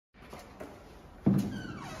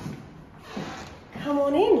come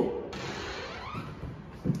on in.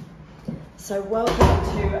 So welcome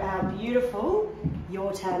to our beautiful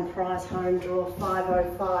Yorktown Prize Home Draw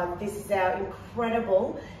 505. This is our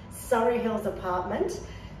incredible Surry Hills apartment.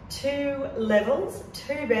 2 levels,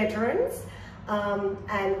 2 bedrooms,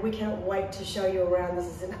 and we cannot wait to show you around.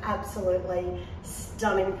 This is an absolutely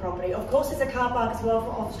stunning property. Of course, there's a car park as well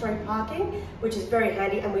for off-street parking, which is very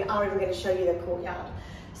handy, and we are even going to show you the courtyard.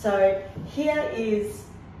 So here is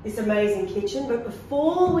this amazing kitchen, but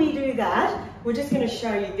before we do that, we're just going to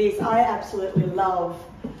show you this. I absolutely love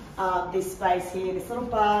this space here, this little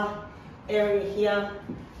bar area here.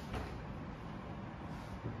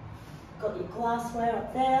 Got your glassware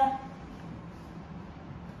up there.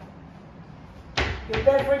 Your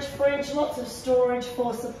beverage fridge, lots of storage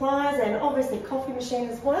for supplies, and obviously coffee machine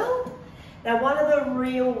as well. Now, one of the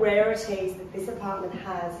real rarities that this apartment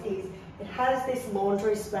has is it has this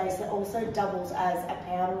laundry space that also doubles as a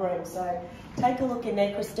powder room. So take a look in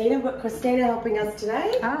there, Christina. We've got Christina helping us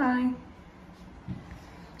today. Hi.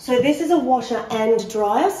 So this is a washer and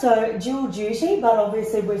dryer, so dual duty, but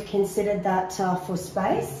obviously we've considered that for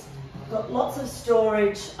space. Got lots of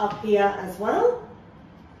storage up here as well.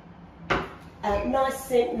 Nice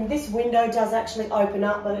sink, and this window does actually open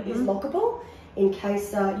up, but it is lockable in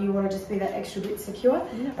case you want to just be that extra bit secure.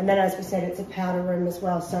 And then, as we said, it's a powder room as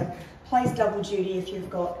well, so plays double duty if you've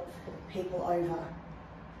got people over.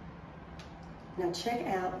 Now check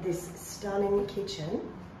out this stunning kitchen.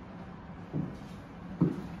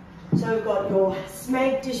 So we've got your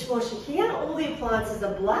Smeg dishwasher here. All the appliances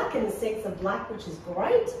are black and the sinks are black, which is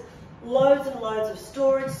great. Loads and loads of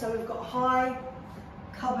storage. So we've got high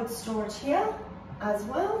cupboard storage here as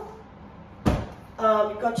well.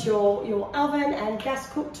 You've got your oven and gas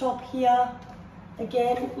cooktop here.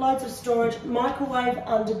 Again, loads of storage. Microwave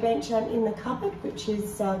under bench and in the cupboard, which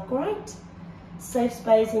is great.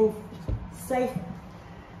 Saving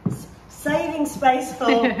space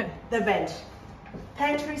for the vent.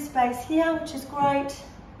 Pantry space here, which is great.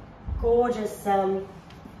 Gorgeous light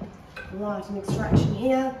and extraction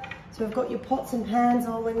here. So we've got your pots and pans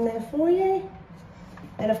all in there for you.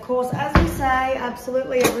 And of course, as we say,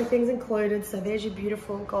 absolutely everything's included. So there's your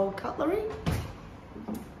beautiful gold cutlery.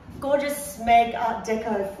 Gorgeous Smeg Art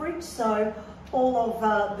Deco fridge. So all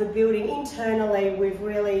of the building internally, we've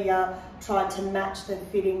really tried to match the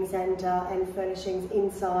fittings and furnishings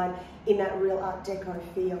inside in that real Art Deco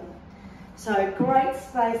feel. So great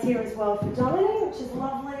space here as well for dining, which is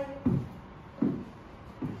lovely.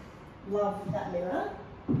 Love that mirror.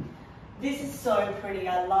 This is so pretty.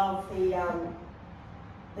 I love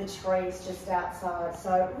the trees just outside.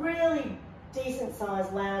 So really decent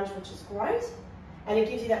sized lounge, which is great. And it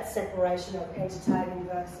gives you that separation of entertaining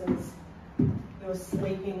versus your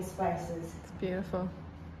sleeping spaces. It's beautiful.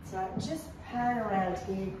 So just pan around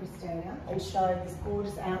here, Christina, and show this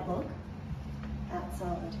gorgeous outlook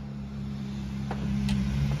outside.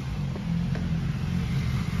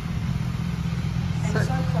 And so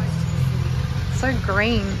close to the city. So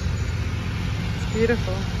green. It's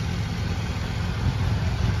beautiful.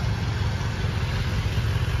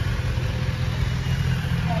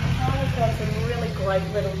 It's got some really great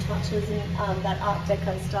little touches in that Art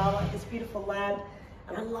Deco style, like this beautiful lamp,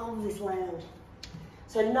 and I love this lounge.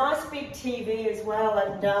 So nice big TV as well,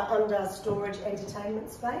 and under storage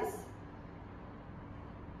entertainment space.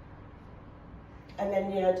 And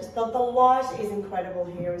then, you know, just the light is incredible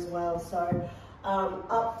here as well. So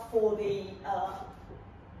up for the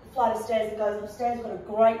flight of stairs that goes upstairs, we've got a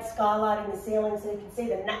great skylight in the ceiling, so you can see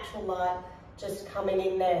the natural light just coming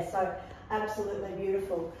in there. So absolutely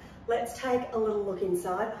beautiful. Let's take a little look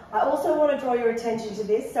inside. I also want to draw your attention to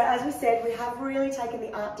this. So as we said, we have really taken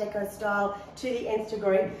the Art Deco style to the nth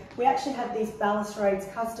degree. We actually have these balustrades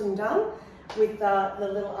custom done with the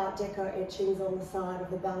little Art Deco etchings on the side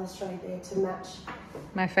of the balustrade there to match.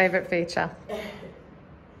 My favourite feature.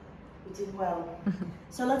 You did well.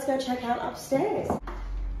 So let's go check out upstairs.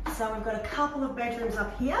 So we've got a couple of bedrooms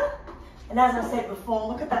up here. And as I said before,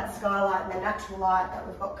 look at that skylight and the natural light that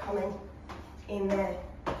we've got coming in there.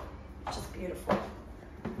 Just beautiful.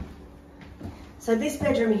 So this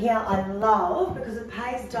bedroom here I love because it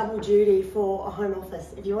pays double duty for a home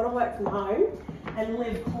office. If you want to work from home and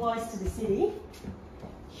live close to the city,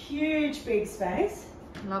 huge big space.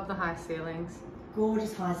 Love the high ceilings.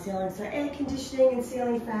 Gorgeous high ceilings. So air conditioning and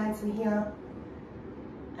ceiling fans in here.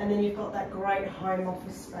 And then you've got that great home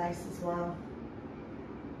office space as well.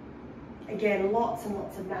 Again, lots and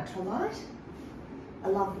lots of natural light. I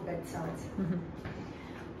love the bedsides.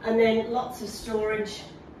 And then lots of storage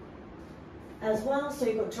as well. So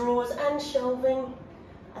you've got drawers and shelving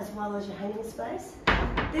as well as your hanging space.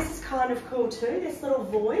 This is kind of cool too, this little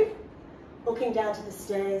void looking down to the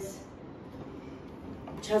stairs,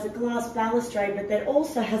 which has a glass balustrade, but then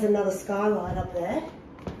also has another skylight up there.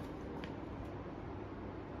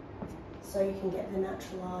 So you can get the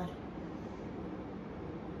natural light.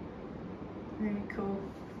 Really cool.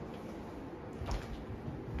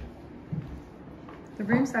 The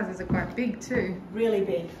room sizes are quite big too. Really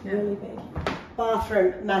big, Yeah. really big.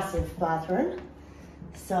 Bathroom, massive bathroom.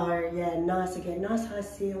 So yeah, nice again, nice high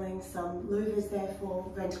ceilings, some louvers there for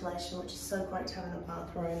ventilation, which is so great to have in a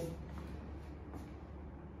bathroom.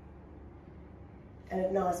 And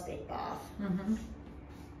a nice big bath. Mm-hmm.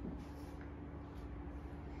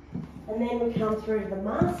 And then we come through to the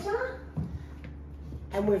master,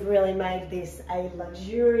 and we've really made this a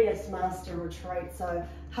luxurious master retreat. So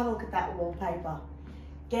have a look at that wallpaper.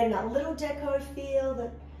 Getting that little deco feel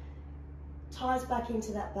that ties back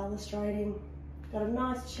into that balustrading. Got a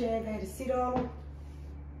nice chair there to sit on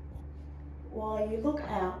while you look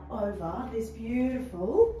out over this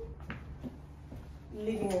beautiful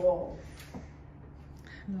living wall.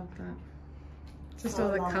 I love that. Just So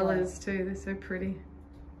all the lovely. colours too, they're so pretty.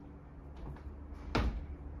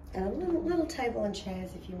 And a little table and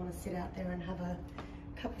chairs if you want to sit out there and have a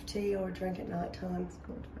cup of tea or a drink at night time. It's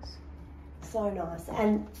gorgeous. So nice.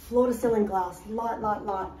 And floor to ceiling glass, light, light,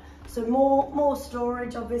 light. So more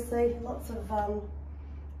storage, obviously, lots of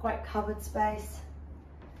great cupboard space.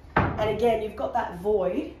 And again, you've got that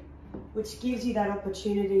void, which gives you that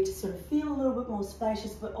opportunity to sort of feel a little bit more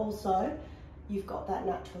spacious, but also you've got that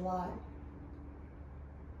natural light.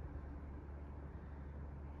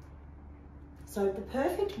 So the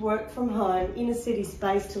perfect work from home inner city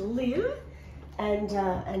space to live and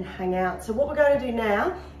hang out. So what we're going to do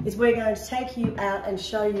now is we're going to take you out and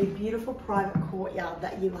show you a beautiful private courtyard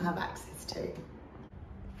that you will have access to.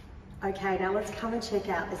 Okay, now let's come and check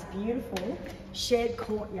out this beautiful shared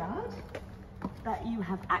courtyard that you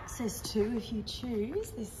have access to if you choose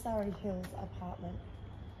this Surry Hills apartment.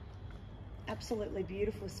 Absolutely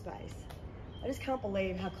beautiful space. I just can't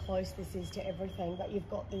believe how close this is to everything, but you've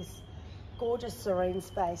got this gorgeous serene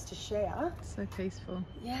space to share. So peaceful.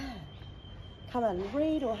 Yeah. Come and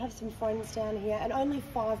read or have some friends down here, and only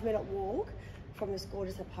a 5-minute walk from this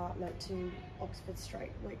gorgeous apartment to Oxford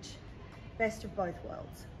Street, which best of both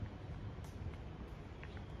worlds.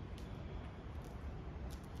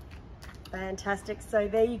 Fantastic. So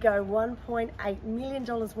there you go, $1.8 million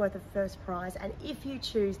worth of first prize. And if you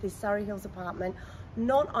choose this Surry Hills apartment,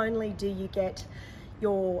 not only do you get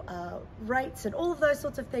your rates and all of those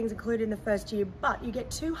sorts of things included in the first year, but you get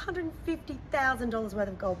 $250,000 worth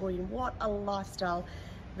of gold bullion. What a lifestyle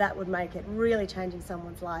that would make it, really changing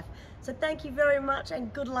someone's life. So thank you very much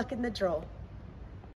and good luck in the draw.